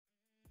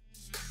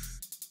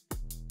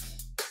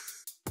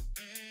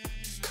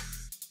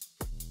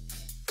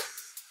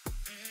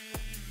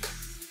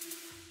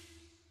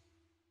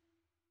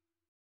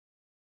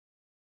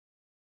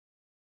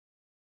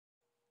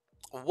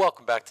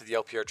Welcome back to the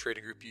LPR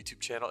Trading Group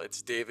YouTube channel.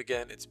 It's Dave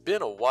again. It's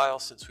been a while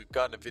since we've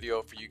gotten a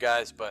video for you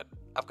guys, but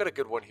I've got a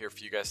good one here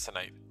for you guys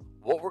tonight.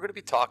 What we're going to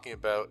be talking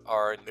about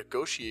are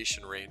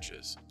negotiation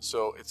ranges.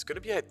 So it's going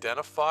to be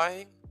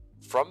identifying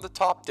from the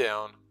top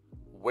down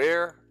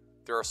where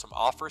there are some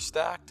offers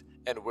stacked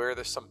and where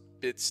there's some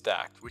bids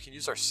stacked. We can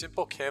use our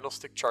simple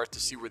candlestick chart to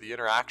see where the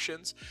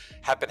interactions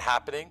have been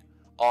happening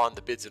on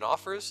the bids and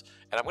offers,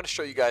 and I'm going to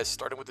show you guys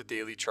starting with the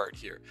daily chart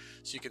here.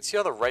 So you can see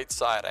on the right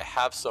side I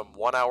have some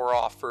 1 hour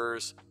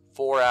offers,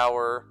 4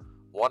 hour,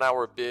 1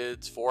 hour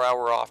bids, 4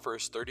 hour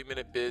offers,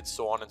 30-minute bids,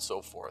 so on and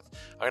so forth.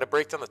 I'm going to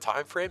break down the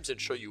time frames and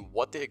show you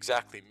what they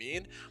exactly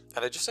mean,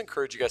 and I just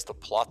encourage you guys to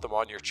plot them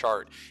on your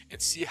chart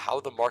and see how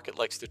the market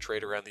likes to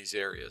trade around these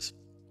areas.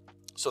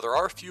 So there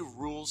are a few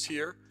rules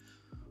here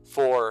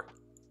for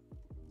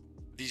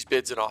these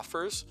bids and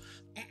offers,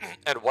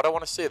 and what I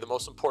want to say, the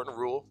most important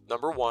rule,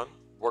 number one,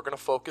 we're going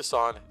to focus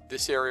on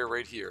this area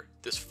right here,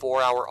 this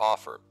 4 hour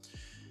offer.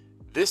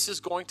 This is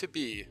going to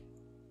be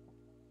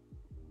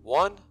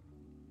 1,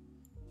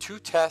 2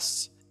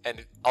 tests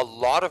and a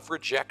lot of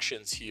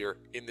rejections here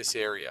in this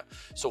area.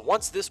 So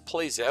once this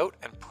plays out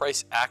and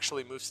price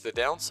actually moves to the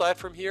downside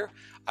from here,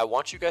 I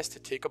want you guys to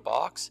take a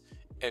box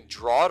and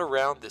draw it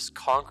around this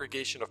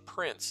congregation of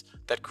prints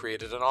that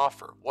created an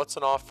offer. What's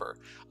an offer?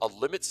 A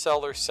limit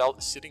seller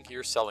sitting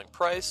here selling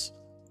price,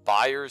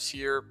 buyers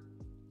here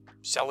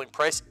selling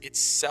price. It's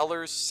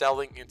sellers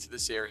selling into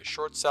this area,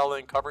 short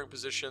selling, covering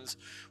positions,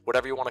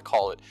 whatever you want to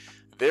call it.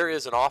 There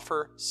is an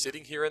offer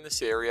sitting here in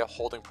this area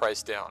holding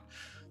price down.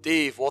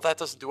 Dave, well, that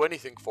doesn't do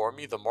anything for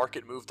me. The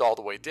market moved all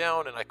the way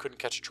down and I couldn't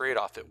catch a trade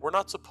off it. We're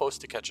not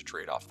supposed to catch a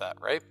trade off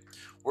that, right?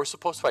 We're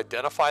supposed to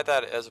identify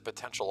that as a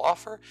potential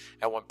offer,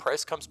 and when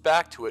price comes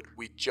back to it,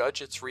 we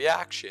judge its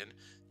reaction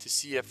to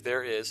see if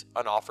there is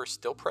an offer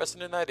still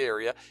present in that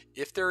area.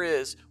 If there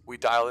is, we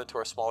dial into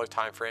our smaller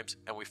time frames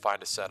and we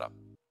find a setup.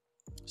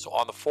 So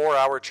on the 4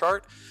 hour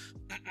chart,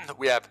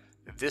 we have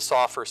this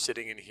offer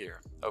sitting in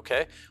here,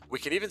 okay? We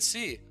can even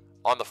see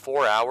on the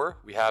 4 hour,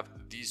 we have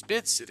these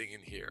bids sitting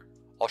in here.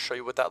 I'll show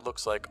you what that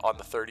looks like on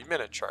the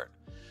 30-minute chart.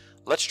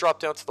 Let's drop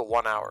down to the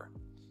 1 hour.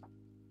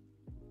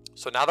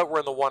 So now that we're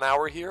in the 1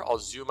 hour here, I'll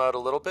zoom out a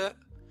little bit,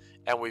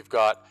 and we've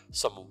got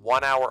some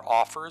 1 hour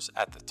offers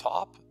at the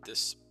top,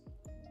 this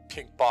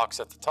pink box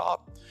at the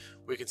top.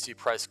 We can see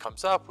price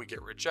comes up, we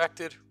get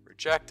rejected,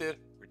 rejected,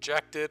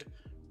 rejected,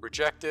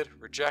 rejected,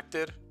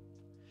 rejected.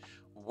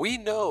 We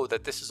know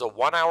that this is a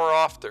 1 hour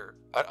offer,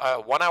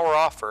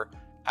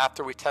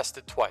 after we test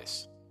it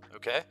twice,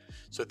 okay?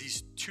 So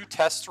these two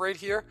tests right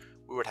here,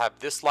 we would have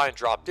this line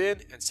dropped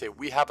in and say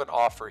we have an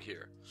offer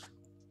here.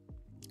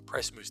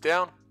 Price moves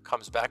down,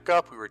 comes back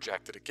up, we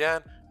reject it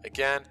again,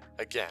 again,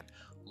 again.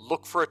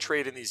 Look for a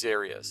trade in these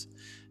areas.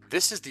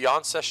 This is the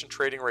on-session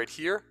trading right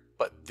here,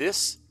 but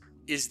this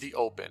is the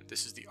open.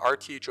 This is the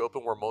RTH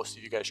open where most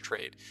of you guys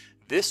trade.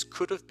 This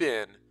could have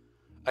been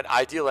an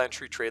ideal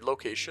entry trade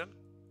location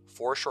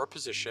for a short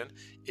position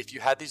if you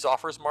had these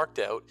offers marked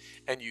out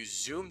and you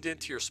zoomed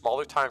into your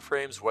smaller time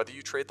frames, whether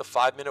you trade the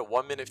 5 minute,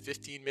 1 minute,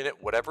 15 minute,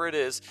 whatever it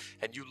is,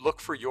 and you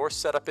look for your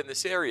setup in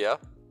this area,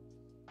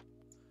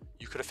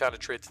 you could have found a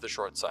trade to the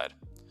short side.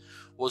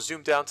 We'll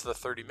zoom down to the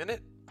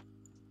 30-minute.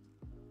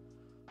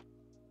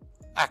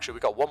 Actually, we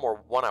got one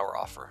more 1 hour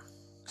offer.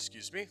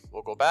 Excuse me.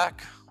 We'll go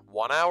back.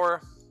 1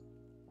 hour.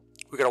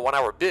 We got a 1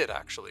 hour bid,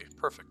 actually.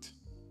 Perfect.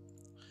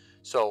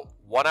 So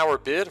 1 hour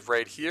bid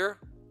right here.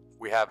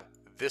 We have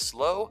this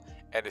low,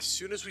 and as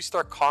soon as we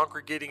start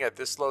congregating at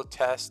this low,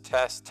 test,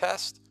 test,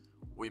 test,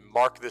 we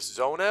mark this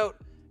zone out,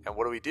 and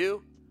what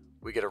do?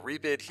 We get a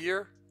rebid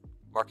here,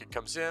 market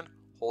comes in,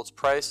 holds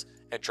price,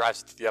 and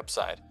drives it to the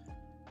upside.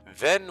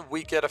 Then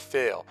we get a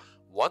fail.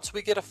 Once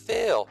we get a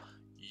fail,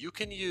 you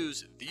can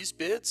use these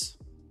bids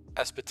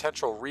as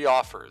potential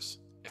re-offers.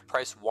 If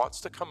price wants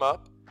to come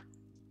up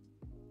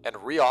and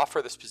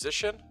re-offer this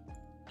position,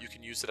 you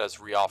can use it as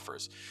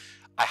re-offers.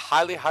 I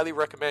highly, highly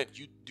recommend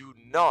you do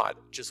not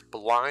just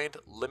blind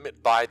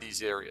limit buy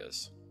these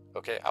areas.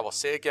 Okay, I will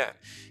say again,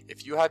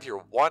 if you have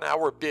your 1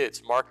 hour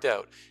bids marked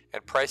out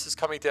and price is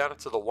coming down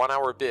into the 1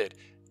 hour bid,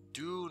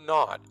 do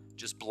not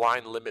just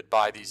blind limit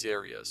buy these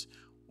areas.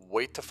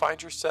 Wait to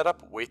find your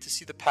setup, wait to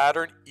see the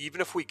pattern.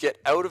 Even if we get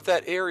out of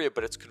that area,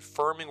 but it's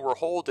confirming we're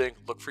holding,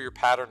 look for your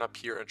pattern up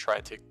here and try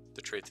and take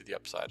the trade to the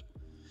upside.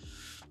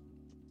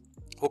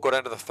 We'll go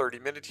down to the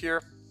 30-minute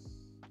here,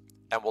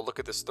 and we'll look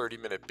at this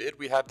 30-minute bid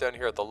we have down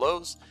here at the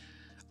lows.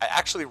 I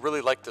actually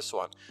really like this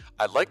one.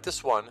 I like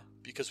this one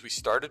because we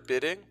started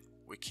bidding,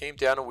 we came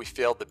down and we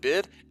failed the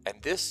bid, and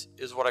this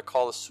is what I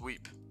call a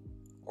sweep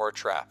or a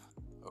trap,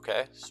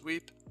 okay?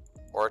 Sweep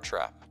or a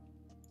trap.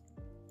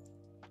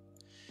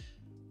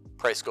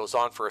 Price goes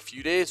on for a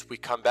few days, we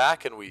come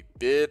back and we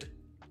bid,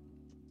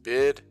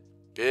 bid,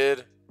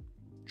 bid,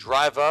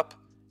 drive up,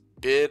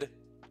 bid,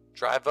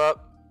 drive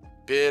up,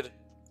 bid,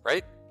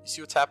 right? You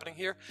see what's happening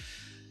here?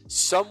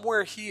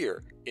 Somewhere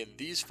here in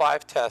these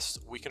 5 tests,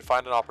 we can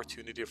find an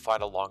opportunity to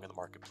find a long in the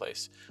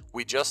marketplace.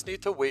 We just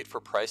need to wait for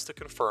price to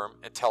confirm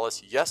and tell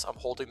us, yes, I'm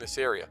holding this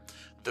area.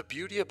 The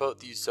beauty about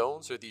these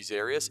zones or these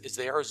areas is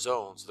they are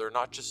zones. They're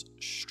not just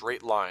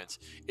straight lines.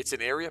 It's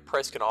an area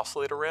price can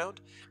oscillate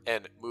around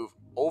and move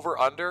over,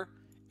 under,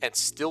 and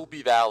still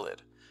be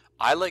valid.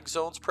 I like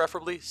zones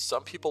preferably.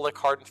 Some people like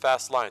hard and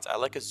fast lines. I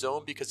like a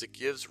zone because it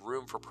gives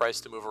room for price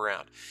to move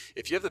around.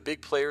 If you have the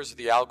big players or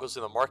the algos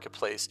in the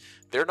marketplace,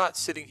 they're not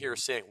sitting here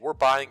saying, we're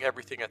buying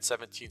everything at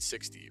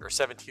 1760 or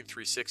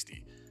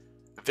 17360.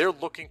 They're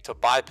looking to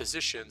buy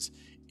positions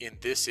in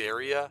this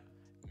area,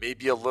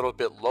 maybe a little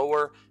bit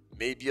lower,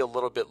 maybe a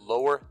little bit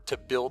lower, to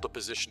build a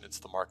position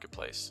into the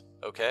marketplace,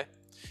 okay?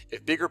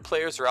 If bigger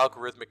players or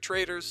algorithmic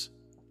traders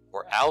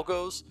or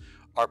algos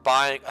are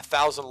buying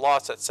 1,000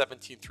 lots at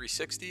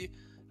 17,360,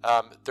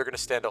 they're going to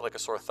stand out like a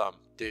sore thumb.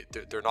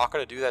 They're not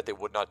going to do that. They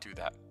would not do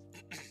that.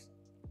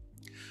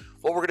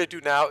 What we're going to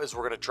do now is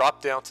we're going to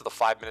drop down to the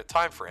 5-minute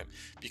time frame,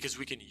 because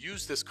we can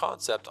use this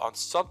concept on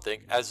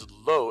something as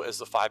low as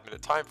the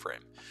 5-minute time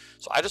frame.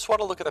 So I just want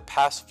to look at the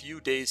past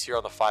few days here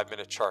on the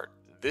 5-minute chart.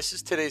 This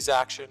is today's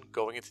action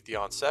going into the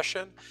on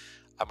session.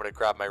 I'm going to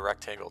grab my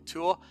rectangle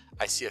tool.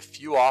 I see a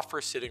few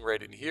offers sitting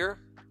right in here.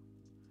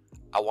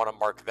 I want to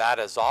mark that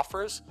as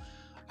offers.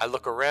 I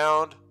look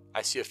around,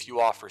 I see a few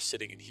offers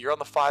sitting in here on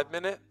the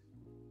 5-minute.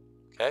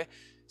 Okay,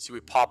 see we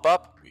pop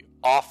up, we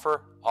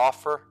offer,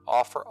 offer,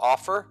 offer,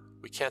 offer.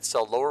 We can't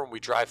sell lower when we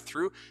drive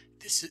through.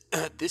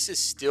 This is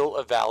still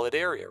a valid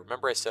area.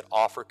 Remember I said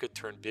offer could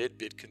turn bid,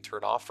 bid can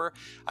turn offer.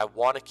 I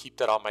want to keep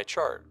that on my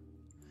chart.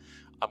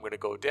 I'm going to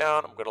go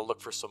down, I'm going to look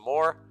for some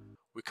more.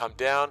 We come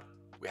down,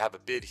 we have a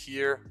bid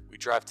here, we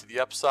drive to the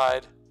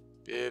upside,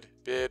 bid,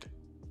 bid.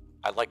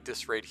 I like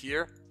this right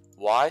here.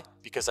 Why?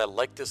 Because I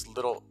like this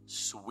little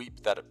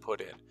sweep that it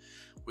put in.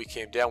 We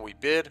came down, we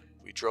bid,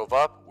 we drove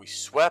up, we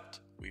swept,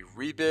 we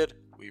rebid,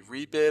 we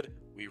rebid,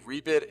 we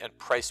rebid, and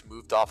price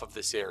moved off of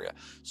this area.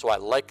 So I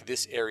like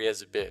this area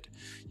as a bid.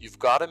 You've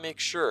got to make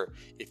sure,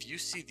 if you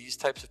see these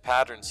types of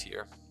patterns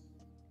here,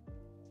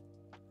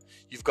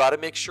 you've got to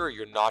make sure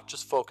you're not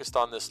just focused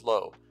on this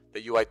low,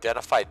 that you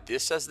identify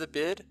this as the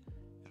bid,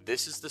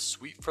 this is the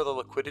sweep for the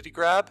liquidity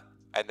grab,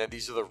 and then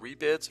these are the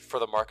rebids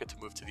for the market to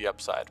move to the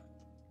upside.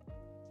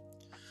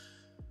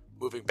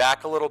 Moving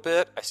back a little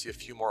bit, I see a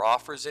few more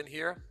offers in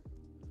here.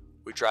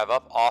 We drive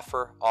up,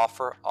 offer,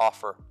 offer,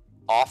 offer,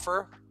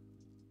 offer.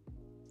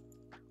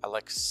 I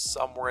like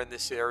somewhere in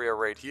this area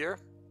right here.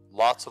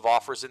 Lots of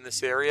offers in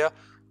this area.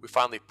 We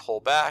finally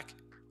pull back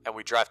and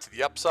we drive to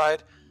the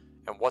upside.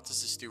 And what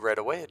does this do right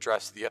away? It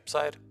drives to the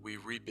upside. We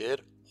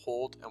rebid,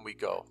 hold, and we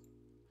go.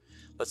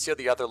 Let's see how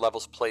the other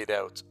levels played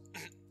out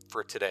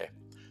for today.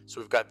 So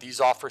we've got these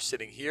offers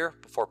sitting here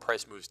before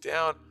price moves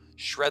down.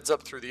 Shreds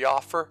up through the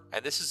offer,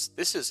 and this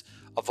is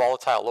a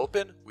volatile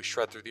open. We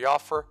shred through the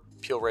offer,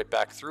 peel right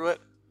back through it.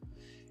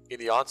 In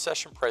the on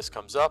session, price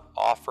comes up,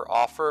 offer,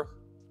 offer,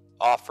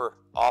 offer,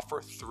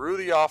 offer, through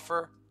the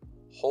offer,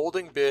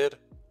 holding bid,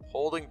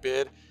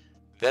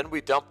 then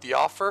we dump the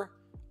offer,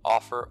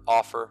 offer,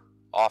 offer,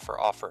 offer,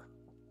 offer,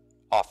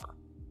 offer.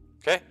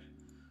 Okay,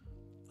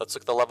 let's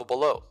look at the level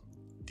below.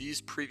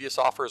 These previous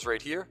offers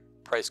right here,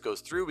 price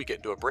goes through, we get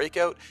into a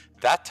breakout.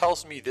 That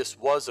tells me this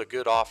was a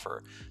good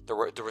offer.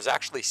 There was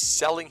actually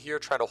selling here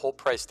trying to hold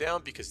price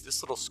down, because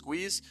this little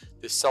squeeze,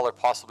 this seller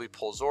possibly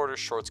pulls orders,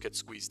 shorts get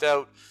squeezed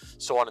out,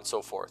 so on and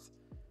so forth.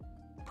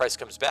 Price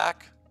comes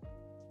back,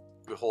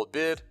 we hold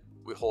bid,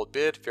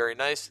 very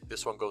nice,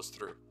 this one goes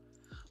through.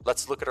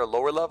 Let's look at our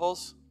lower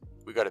levels.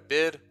 We got a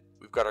bid,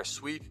 we've got our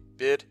sweep,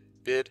 bid,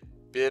 bid,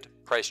 bid,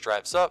 price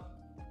drives up,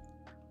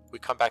 we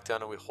come back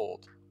down and we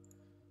hold.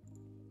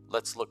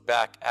 Let's look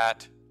back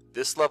at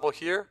this level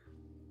here.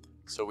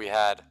 So we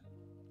had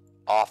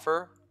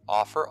offer,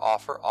 offer,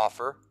 offer,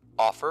 offer,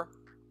 offer.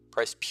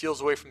 Price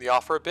peels away from the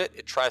offer a bit.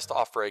 It tries to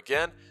offer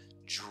again,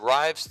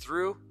 drives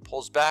through,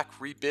 pulls back,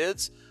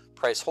 rebids,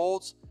 price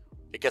holds.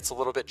 It gets a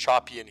little bit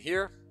choppy in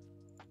here.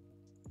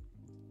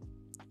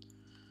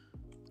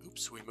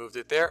 Oops, we moved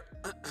it there.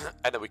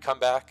 And then we come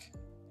back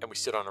and we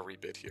sit on a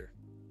rebid here.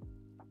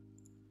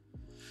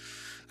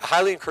 I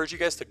highly encourage you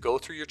guys to go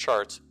through your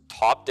charts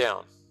top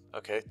down.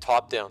 Okay,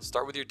 top down.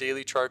 Start with your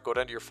daily chart, go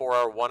down to your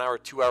 4-hour, 1-hour,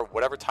 2-hour,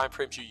 whatever time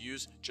frames you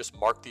use, just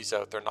mark these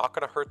out. They're not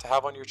going to hurt to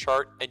have on your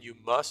chart, and you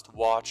must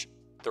watch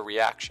the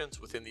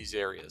reactions within these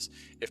areas.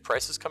 If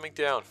price is coming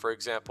down, for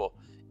example,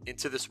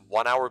 into this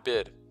 1-hour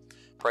bid,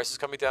 price is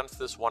coming down into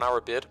this 1-hour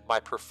bid, my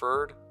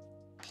preferred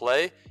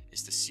play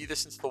is to see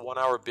this into the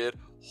 1-hour bid,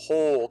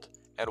 hold,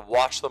 and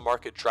watch the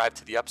market drive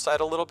to the upside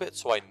a little bit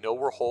so I know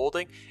we're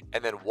holding.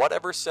 And then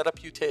whatever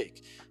setup you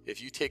take, if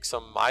you take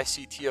some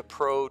ICT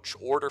approach,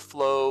 order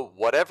flow,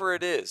 whatever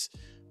it is,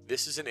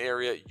 this is an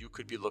area you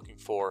could be looking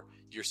for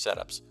your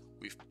setups.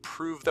 We've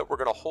proved that we're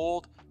going to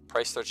hold.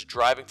 Price starts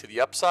driving to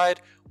the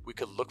upside. We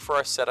could look for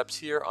our setups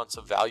here on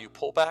some value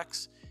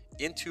pullbacks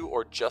into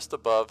or just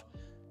above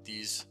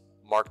these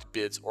marked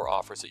bids or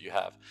offers that you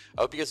have.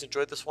 I hope you guys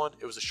enjoyed this one.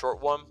 It was a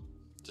short one.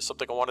 Just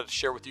something I wanted to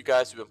share with you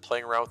guys. We've been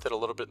playing around with it a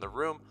little bit in the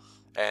room,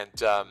 and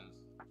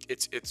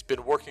it's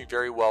been working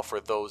very well for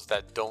those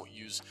that don't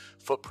use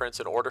footprints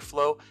and order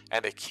flow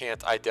and they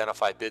can't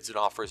identify bids and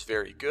offers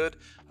very good.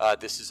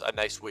 This is a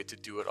nice way to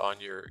do it on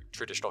your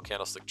traditional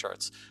candlestick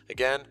charts.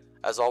 Again,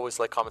 as always,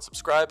 like, comment,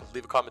 subscribe,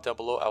 leave a comment down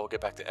below. I will get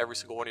back to every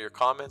single one of your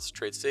comments.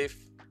 Trade safe.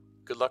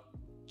 Good luck.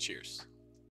 Cheers.